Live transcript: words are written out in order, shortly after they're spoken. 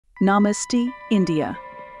Namaste, India.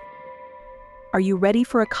 Are you ready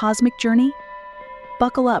for a cosmic journey?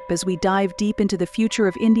 Buckle up as we dive deep into the future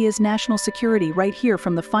of India's national security right here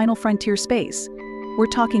from the final frontier space. We're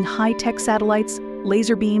talking high-tech satellites,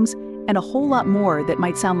 laser beams, and a whole lot more that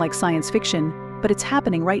might sound like science fiction, but it's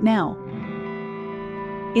happening right now.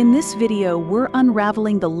 In this video, we're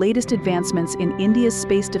unraveling the latest advancements in India's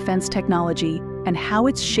space defense technology and how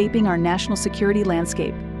it's shaping our national security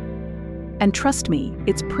landscape. And trust me,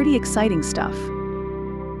 it's pretty exciting stuff.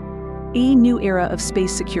 A new era of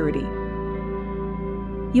space security.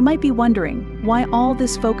 You might be wondering, why all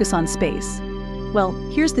this focus on space? Well,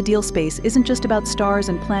 here's the deal: space isn't just about stars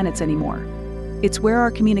and planets anymore. It's where our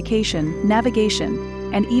communication,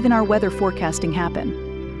 navigation, and even our weather forecasting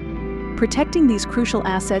happen. Protecting these crucial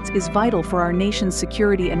assets is vital for our nation's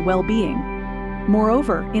security and well-being.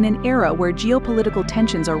 Moreover, in an era where geopolitical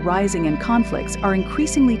tensions are rising and conflicts are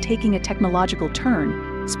increasingly taking a technological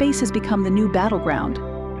turn, space has become the new battleground.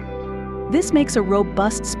 This makes a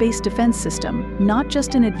robust space defense system not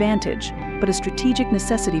just an advantage, but a strategic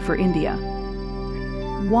necessity for India.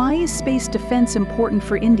 Why is space defense important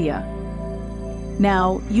for India?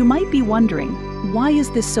 Now, you might be wondering, why is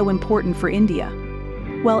this so important for India?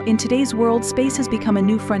 Well, in today's world, space has become a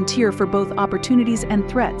new frontier for both opportunities and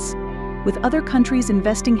threats. With other countries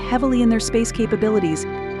investing heavily in their space capabilities,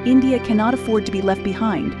 India cannot afford to be left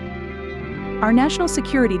behind. Our national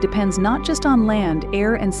security depends not just on land,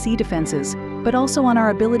 air, and sea defenses, but also on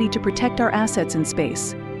our ability to protect our assets in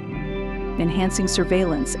space, enhancing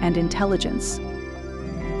surveillance and intelligence.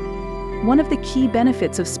 One of the key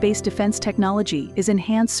benefits of space defense technology is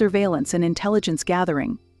enhanced surveillance and intelligence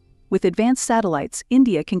gathering. With advanced satellites,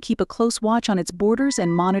 India can keep a close watch on its borders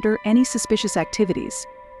and monitor any suspicious activities.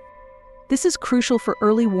 This is crucial for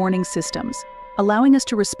early warning systems, allowing us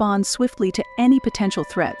to respond swiftly to any potential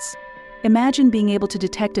threats. Imagine being able to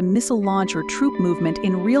detect a missile launch or troop movement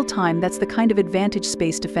in real time. That's the kind of advantage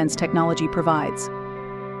space defense technology provides.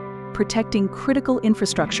 Protecting critical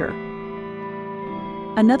infrastructure.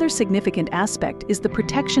 Another significant aspect is the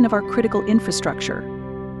protection of our critical infrastructure.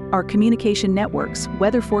 Our communication networks,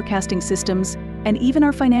 weather forecasting systems, and even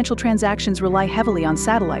our financial transactions rely heavily on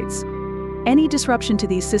satellites. Any disruption to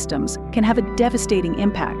these systems can have a devastating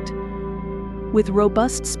impact. With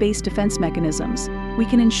robust space defense mechanisms, we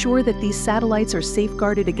can ensure that these satellites are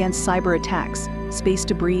safeguarded against cyber attacks, space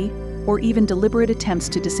debris, or even deliberate attempts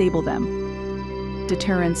to disable them.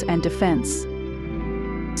 Deterrence and defense.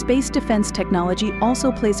 Space defense technology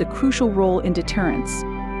also plays a crucial role in deterrence.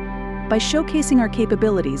 By showcasing our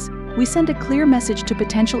capabilities, we send a clear message to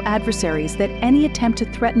potential adversaries that any attempt to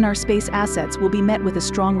threaten our space assets will be met with a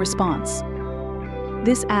strong response.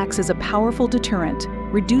 This acts as a powerful deterrent,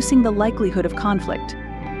 reducing the likelihood of conflict.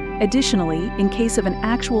 Additionally, in case of an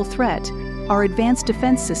actual threat, our advanced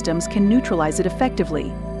defense systems can neutralize it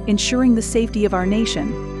effectively, ensuring the safety of our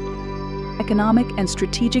nation. Economic and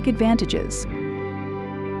strategic advantages.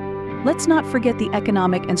 Let's not forget the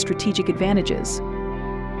economic and strategic advantages.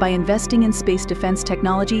 By investing in space defense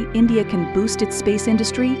technology, India can boost its space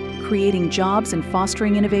industry, creating jobs and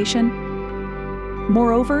fostering innovation.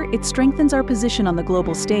 Moreover, it strengthens our position on the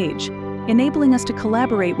global stage, enabling us to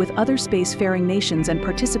collaborate with other spacefaring nations and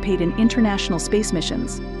participate in international space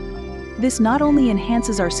missions. This not only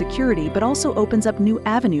enhances our security, but also opens up new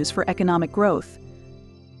avenues for economic growth.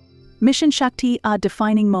 Mission Shakti, a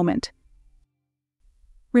defining moment.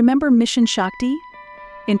 Remember Mission Shakti?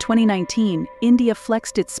 In 2019, India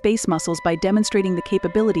flexed its space muscles by demonstrating the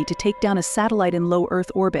capability to take down a satellite in low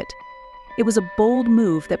Earth orbit. It was a bold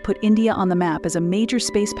move that put India on the map as a major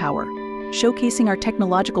space power, showcasing our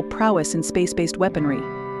technological prowess in space-based weaponry.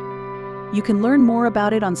 You can learn more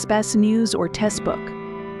about it on Space News or Test Book.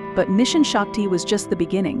 But Mission Shakti was just the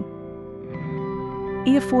beginning.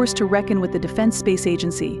 A force to reckon with the Defense Space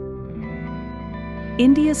Agency.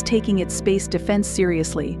 India's taking its space defense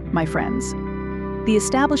seriously, my friends. The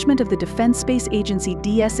establishment of the Defense Space Agency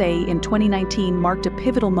DSA in 2019 marked a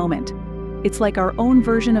pivotal moment. It's like our own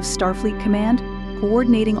version of Starfleet Command,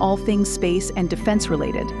 coordinating all things space and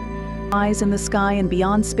defense-related. Eyes in the sky and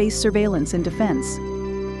beyond space surveillance and defense.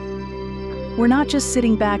 We're not just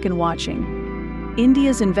sitting back and watching.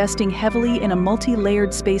 India's investing heavily in a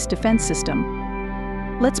multi-layered space defense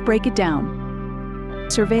system. Let's break it down.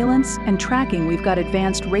 Surveillance and tracking. We've got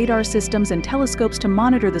advanced radar systems and telescopes to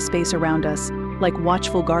monitor the space around us, like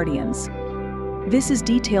watchful guardians. This is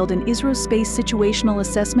detailed in ISRO's Space Situational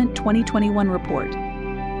Assessment 2021 report.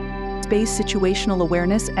 Space Situational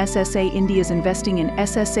Awareness (SSA). India is investing in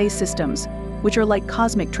SSA systems, which are like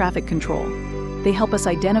cosmic traffic control. They help us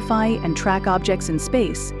identify and track objects in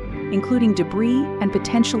space, including debris and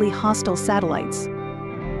potentially hostile satellites.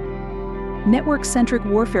 NetworkCentric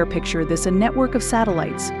Warfare. Picture this: a network of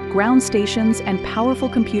satellites, ground stations, and powerful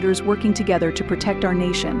computers working together to protect our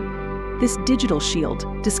nation. This digital shield,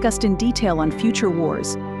 discussed in detail on future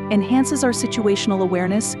wars, enhances our situational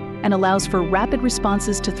awareness and allows for rapid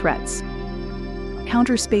responses to threats.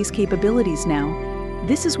 Counter-space capabilities now.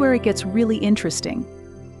 This is where it gets really interesting.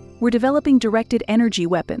 We're developing directed energy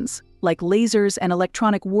weapons, like lasers and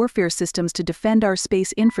electronic warfare systems to defend our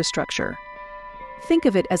space infrastructure. Think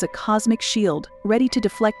of it as a cosmic shield, ready to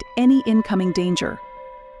deflect any incoming danger.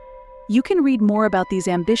 You can read more about these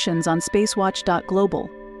ambitions on spacewatch.global.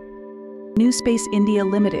 New Space India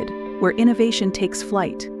Limited, where innovation takes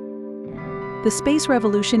flight. The space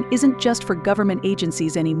revolution isn't just for government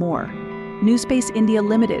agencies anymore. New Space India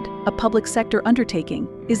Limited, a public sector undertaking,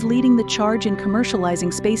 is leading the charge in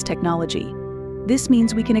commercializing space technology. This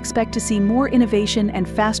means we can expect to see more innovation and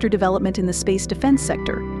faster development in the space defense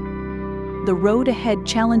sector. The road ahead: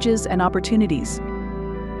 challenges and opportunities.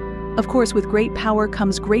 Of course, with great power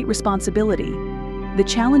comes great responsibility. The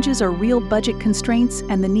challenges are real budget constraints,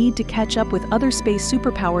 and the need to catch up with other space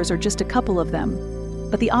superpowers are just a couple of them.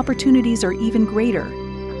 But the opportunities are even greater.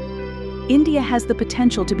 India has the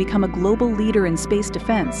potential to become a global leader in space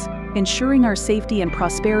defense, ensuring our safety and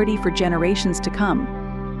prosperity for generations to come.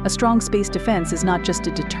 A strong space defense is not just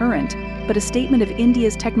a deterrent, but a statement of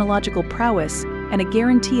India's technological prowess and a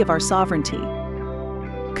guarantee of our sovereignty.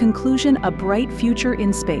 Conclusion: a bright future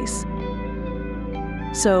in space.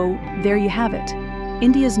 So, there you have it.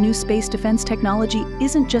 India's new space defense technology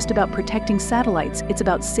isn't just about protecting satellites, it's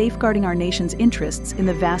about safeguarding our nation's interests in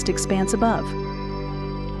the vast expanse above.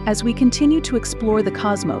 As we continue to explore the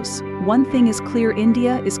cosmos, one thing is clear: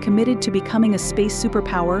 India is committed to becoming a space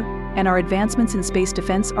superpower, and our advancements in space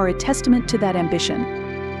defense are a testament to that ambition.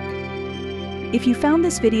 If you found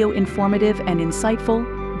this video informative and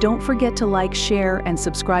insightful, don't forget to like, share, and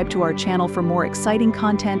subscribe to our channel for more exciting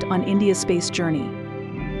content on India's space journey.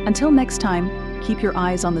 Until next time, keep your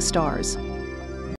eyes on the stars.